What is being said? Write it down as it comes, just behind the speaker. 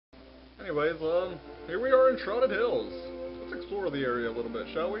Anyways, here we are in Shrouded Hills. Let's explore the area a little bit,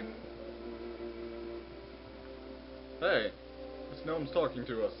 shall we? Hey, this gnome's talking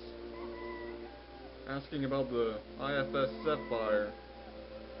to us. Asking about the IFS Sapphire.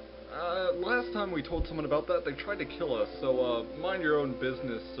 Last time we told someone about that, they tried to kill us, so, mind your own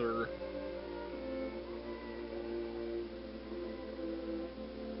business, sir.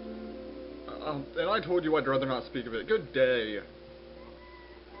 And I told you I'd rather not speak of it. Good day.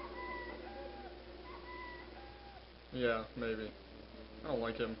 Yeah, maybe. I don't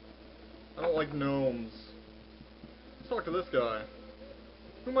like him. I don't like gnomes. Let's talk to this guy.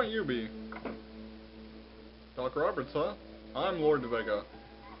 Who might you be? Doc Roberts, huh? I'm Lord Vega.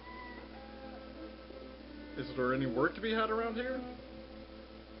 Is there any work to be had around here?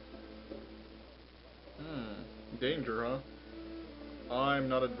 Danger, huh? I'm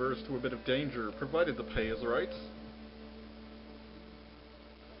not adverse to a bit of danger, provided the pay is right.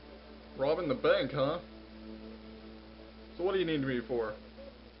 Robbing the bank, huh? So what do you need me for?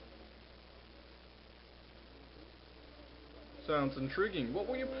 Sounds intriguing. What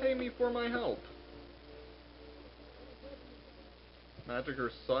will you pay me for my help? Magic or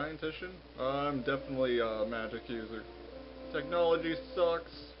scientician? I'm definitely a magic user. Technology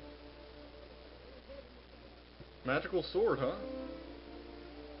sucks. Magical sword, huh?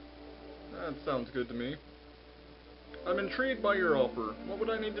 That sounds good to me. I'm intrigued by your offer. What would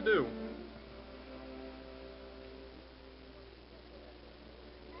I need to do?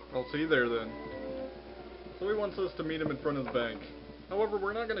 I'll see you there then. So he wants us to meet him in front of the bank. However,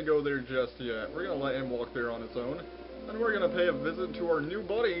 we're not going to go there just yet. We're going to let him walk there on his own. And we're going to pay a visit to our new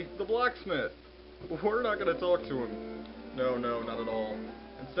buddy, the Blacksmith. We're not going to talk to him. No, not at all.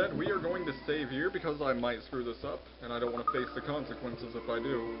 Instead, we are going to save here because I might screw this up, and I don't want to face the consequences if I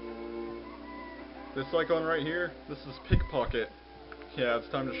do. This icon right here, this is pickpocket. Yeah, it's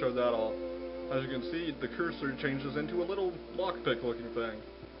time to show that off. As you can see, the cursor changes into a little lockpick looking thing.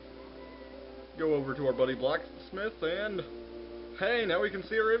 Go over to our buddy Blacksmith, and hey, now we can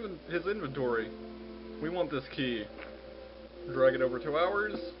see his inventory. We want this key. Drag it over to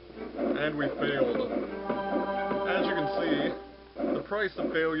ours, and we failed. As you can see, the price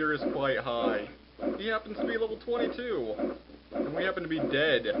of failure is quite high. He happens to be level 22, and we happen to be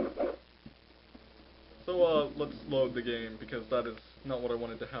dead. So, let's load the game, because that is not what I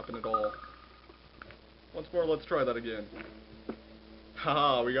wanted to happen at all. Once more, let's try that again.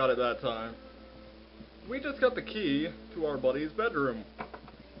 Haha, we got it that time. We just got the key to our buddy's bedroom.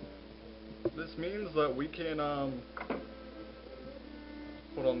 This means that we can, hold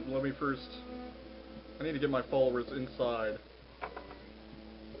on, let me first, I need to get my followers inside.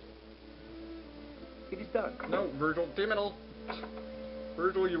 It is done. No, Virgil, damn it all.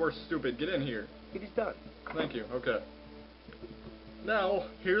 Virgil, you are stupid, get in here. It is done. Thank you, okay. Now,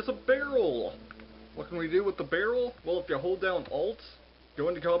 here's a barrel. What can we do with the barrel? Well, if you hold down Alt, go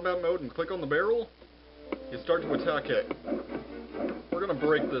into combat mode and click on the barrel, you start to attack it. We're gonna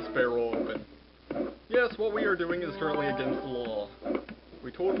break this barrel open. Yes, what we are doing is currently against the law.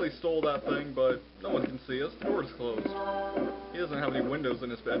 We totally stole that thing, but no one can see us. The door is closed. He doesn't have any windows in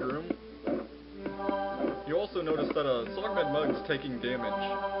his bedroom. You also notice that Sogmed Mug's taking damage.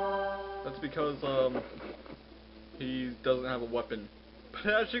 That's because, he doesn't have a weapon. But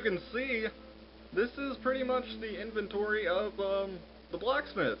as you can see, this is pretty much the inventory of, the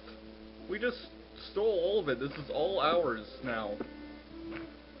Blacksmith. We just stole all of it. This is all ours now.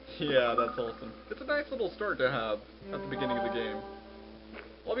 Yeah, that's awesome. It's a nice little start to have at the beginning of the game.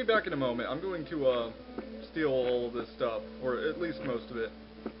 I'll be back in a moment. I'm going to, steal all of this stuff, or at least most of it.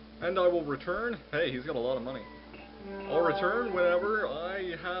 And I will return. Hey, he's got a lot of money. I'll return whenever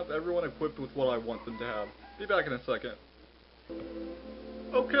I have everyone equipped with what I want them to have. Be back in a second.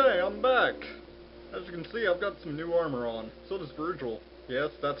 Okay, I'm back. As you can see, I've got some new armor on. So does Virgil.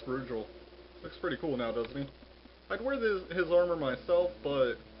 Yes, that's Virgil. Looks pretty cool now, doesn't he? I'd wear his armor myself,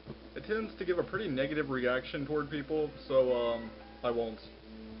 but it tends to give a pretty negative reaction toward people, so, I won't.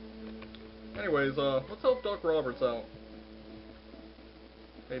 Anyways, let's help Doc Roberts out.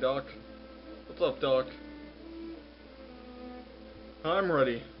 Hey, Doc. What's up, Doc? I'm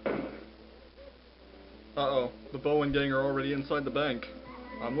ready. Uh-oh, the Bowen gang are already inside the bank.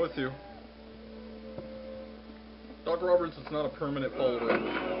 I'm with you. Doc Roberts is not a permanent follower.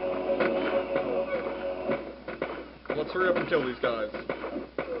 Let's hurry up and kill these guys.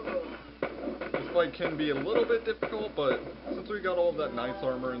 This fight can be a little bit difficult, but since we got all of that knight's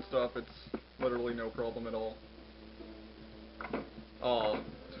armor and stuff, it's literally no problem at all. Aw.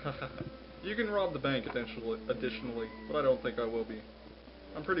 You can rob the bank additionally, but I don't think I will be.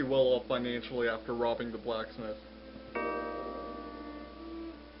 I'm pretty well off financially after robbing the blacksmith.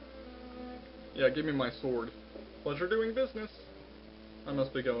 Yeah, give me my sword. Pleasure doing business. I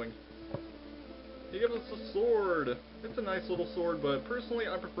must be going. He gives us a sword. It's a nice little sword, but personally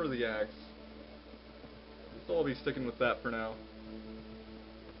I prefer the axe. So I'll be sticking with that for now.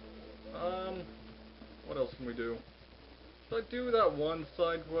 What else can we do? Should I do that one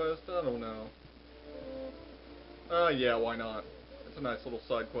side quest? I don't know. Yeah, why not? It's a nice little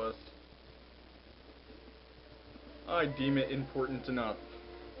side quest. I deem it important enough.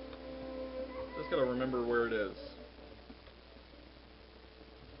 Just gotta remember where it is.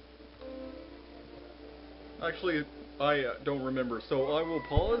 Actually, I don't remember, so I will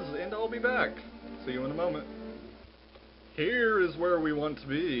pause and I'll be back. See you in a moment. Here is where we want to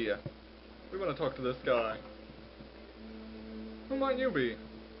be. We want to talk to this guy. Who might you be?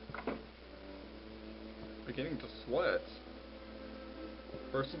 Beginning to sweat.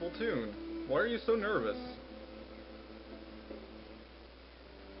 Versatile tune. Why are you so nervous?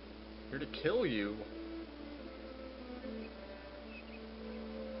 Here to kill you.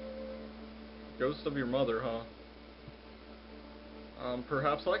 Ghost of your mother, huh?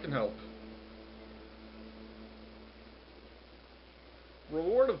 Perhaps I can help.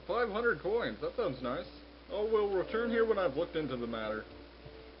 Reward of 500 coins. That sounds nice. Oh, we'll return here when I've looked into the matter.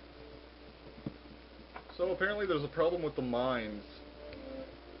 So apparently there's a problem with the mines.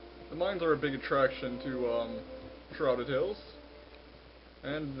 The mines are a big attraction to Shrouded Hills.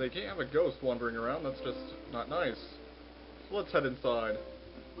 And they can't have a ghost wandering around. That's just not nice. So let's head inside.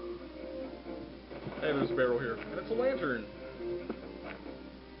 Hey, there's a barrel here. And it's a lantern.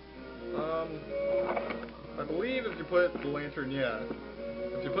 I believe if you put the lantern, yeah.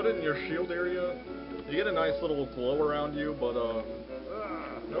 If you put it in your shield area, you get a nice little glow around you, but,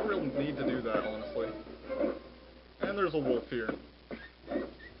 no real need to do that, honestly. And there's a wolf here.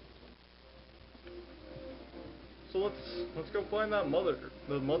 So let's go find that mother,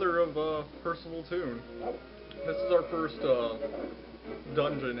 the mother of, Percival Toon. This is our first,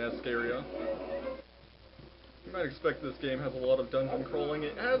 dungeon-esque area. You might expect this game has a lot of dungeon crawling.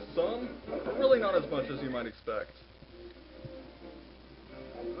 It has some, but really not as much as you might expect.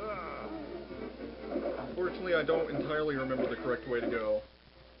 Unfortunately, I don't entirely remember the correct way to go.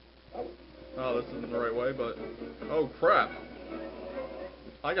 Oh, this isn't the right way, but... Oh, crap!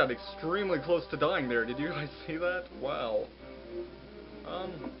 I got extremely close to dying there. Did you guys see that? Wow.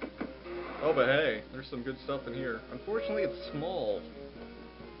 Oh, but hey, there's some good stuff in here. Unfortunately, it's small.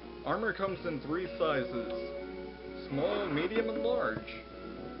 Armor comes in 3 sizes. Small, medium, and large.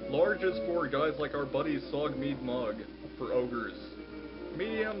 Large is for guys like our buddy Sogmead Mug, for ogres.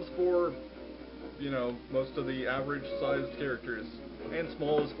 Medium's for, you know, most of the average-sized characters. And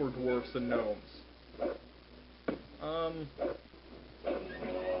small is for dwarfs and gnomes.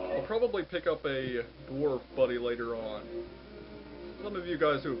 I'll probably pick up a dwarf buddy later on. Some of you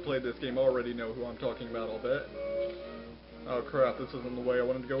guys who have played this game already know who I'm talking about, I'll bet. Oh crap, this isn't the way I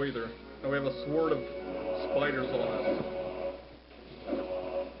wanted to go either. Now we have a sword of spiders on us.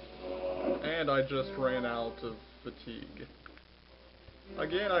 And I just ran out of fatigue.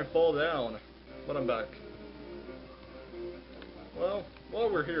 Again, I fall down, but I'm back. Well, while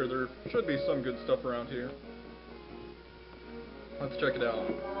we're here, there should be some good stuff around here. Let's check it out.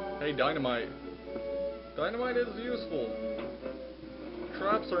 Hey, dynamite. Dynamite is useful.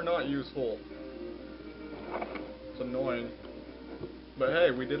 Traps are not useful. It's annoying. But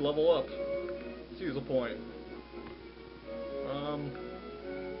hey, we did level up. Let's use a point.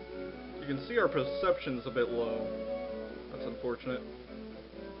 You can see our perception's a bit low. That's unfortunate.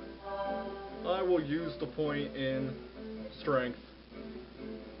 I will use the point in strength.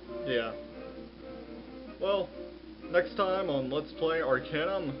 Yeah. Well, next time on Let's Play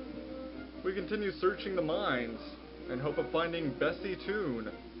Arcanum, we continue searching the mines in hope of finding Bessie Toon,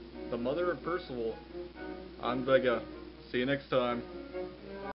 the mother of Percival. I'm Vega. See you next time.